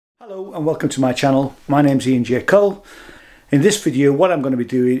Hello and welcome to my channel. My name's Ian J. Cole. In this video what I'm going to be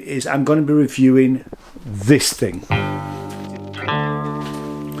doing is I'm going to be reviewing this thing.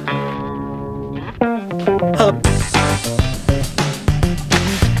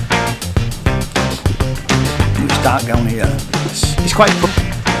 It's dark down here. It's quite...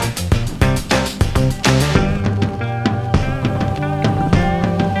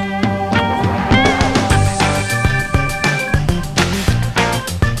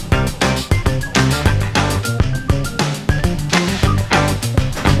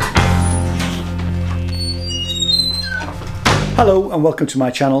 Hello and welcome to my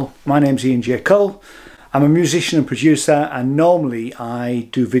channel. My name's Ian J. Cole. I'm a musician and producer, and normally I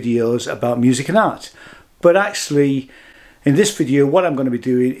do videos about music and art. But actually in this video what I'm going to be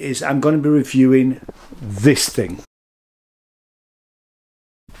doing is I'm going to be reviewing this thing.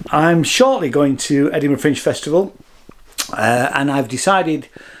 I'm shortly going to Edinburgh Fringe Festival and I've decided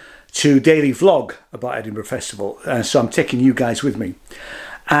to daily vlog about Edinburgh Festival, so I'm taking you guys with me.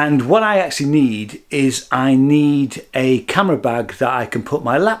 And what I actually need is I need a camera bag that I can put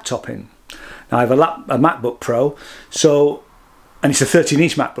my laptop in. Now I have a MacBook Pro, and it's a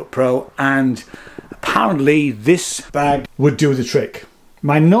 13-inch MacBook Pro, and apparently this bag would do the trick.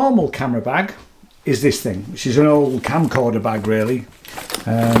 My normal camera bag is this thing, which is an old camcorder bag really,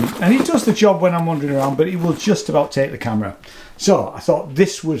 and it does the job when I'm wandering around, but it will just about take the camera. So I thought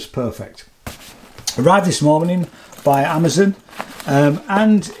this was perfect. Arrived this morning by Amazon.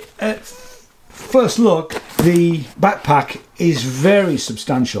 And at first look, the backpack is very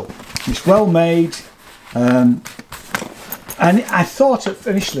substantial. It's well made, and I thought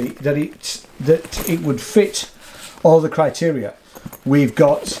initially that it would fit all the criteria. We've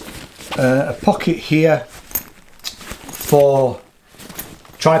got a pocket here for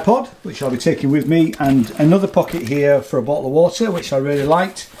tripod, which I'll be taking with me, and another pocket here for a bottle of water, which I really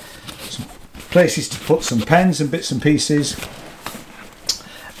liked. Some places to put some pens and bits and pieces.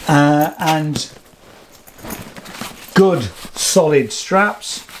 And good solid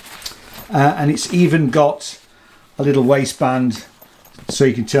straps, and it's even got a little waistband so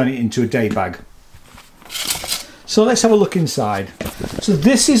you can turn it into a day bag. So let's have a look inside. So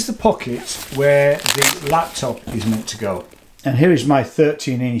this is the pocket where the laptop is meant to go, and here is my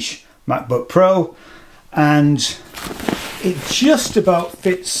 13-inch MacBook Pro, and it just about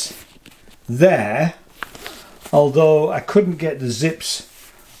fits there, although I couldn't get the zips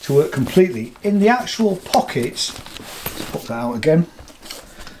to work completely. In the actual pocket, let's put that out again,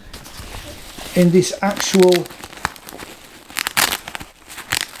 in this actual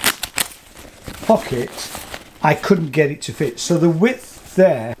pocket I couldn't get it to fit, so the width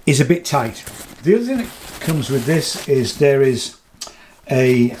there is a bit tight. The other thing that comes with this is there is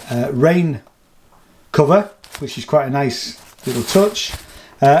a rain cover, which is quite a nice little touch,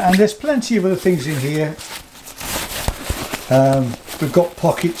 and there's plenty of other things in here. We've got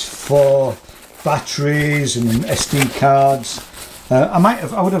pockets for batteries and SD cards.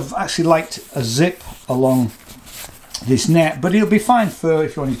 I would have actually liked a zip along this net, but it'll be fine for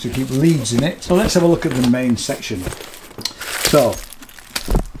if you wanted to keep leads in it. So let's have a look at the main section. So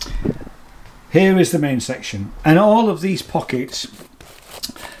here is the main section, and all of these pockets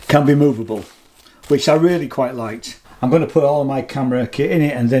can be movable, which I really quite liked. I'm going to put all of my camera kit in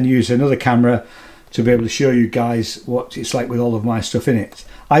it and then use another camera to be able to show you guys what it's like with all of my stuff in it.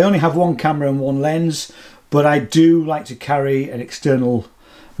 I only have one camera and one lens, but I do like to carry an external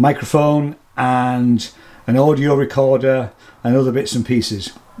microphone and an audio recorder and other bits and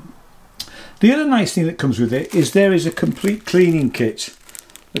pieces. The other nice thing that comes with it is there is a complete cleaning kit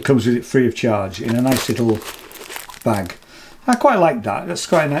that comes with it free of charge in a nice little bag. I quite like that. That's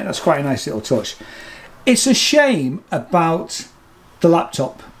quite a nice little touch. It's a shame about the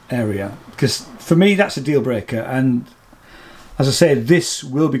laptop area, because for me that's a deal breaker, and as I said, this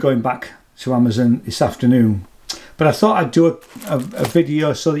will be going back to Amazon this afternoon, but I thought I'd do a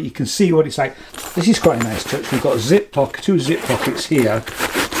video so that you can see what it's like. This is quite a nice touch. We've got two zip pockets here,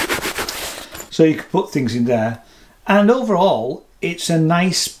 so you can put things in there, and overall it's a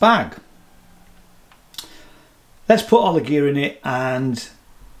nice bag. Let's put all the gear in it and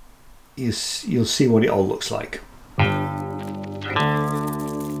you'll see what it all looks like.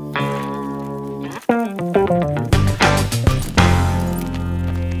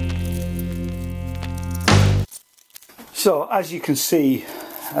 So as you can see,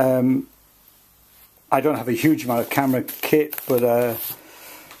 I don't have a huge amount of camera kit, but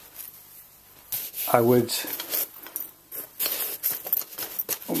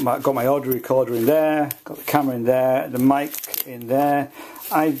got my audio recorder in there, got the camera in there, the mic in there.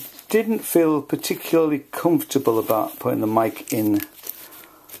 I didn't feel particularly comfortable about putting the mic in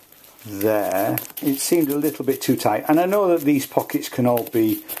there, it seemed a little bit too tight, and I know that these pockets can all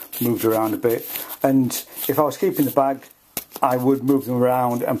be moved around a bit, and if I was keeping the bag I would move them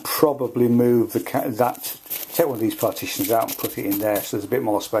around and probably move take one of these partitions out and put it in there so there's a bit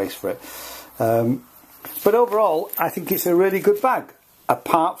more space for it. But overall I think it's a really good bag,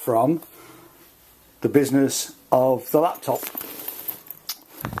 apart from the business of the laptop.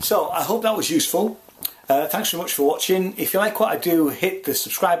 So I hope that was useful. Thanks very much for watching. If you like what I do, hit the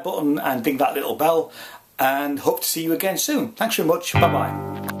subscribe button and ding that little bell, and hope to see you again soon. Thanks very much. Bye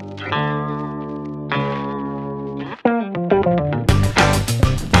bye.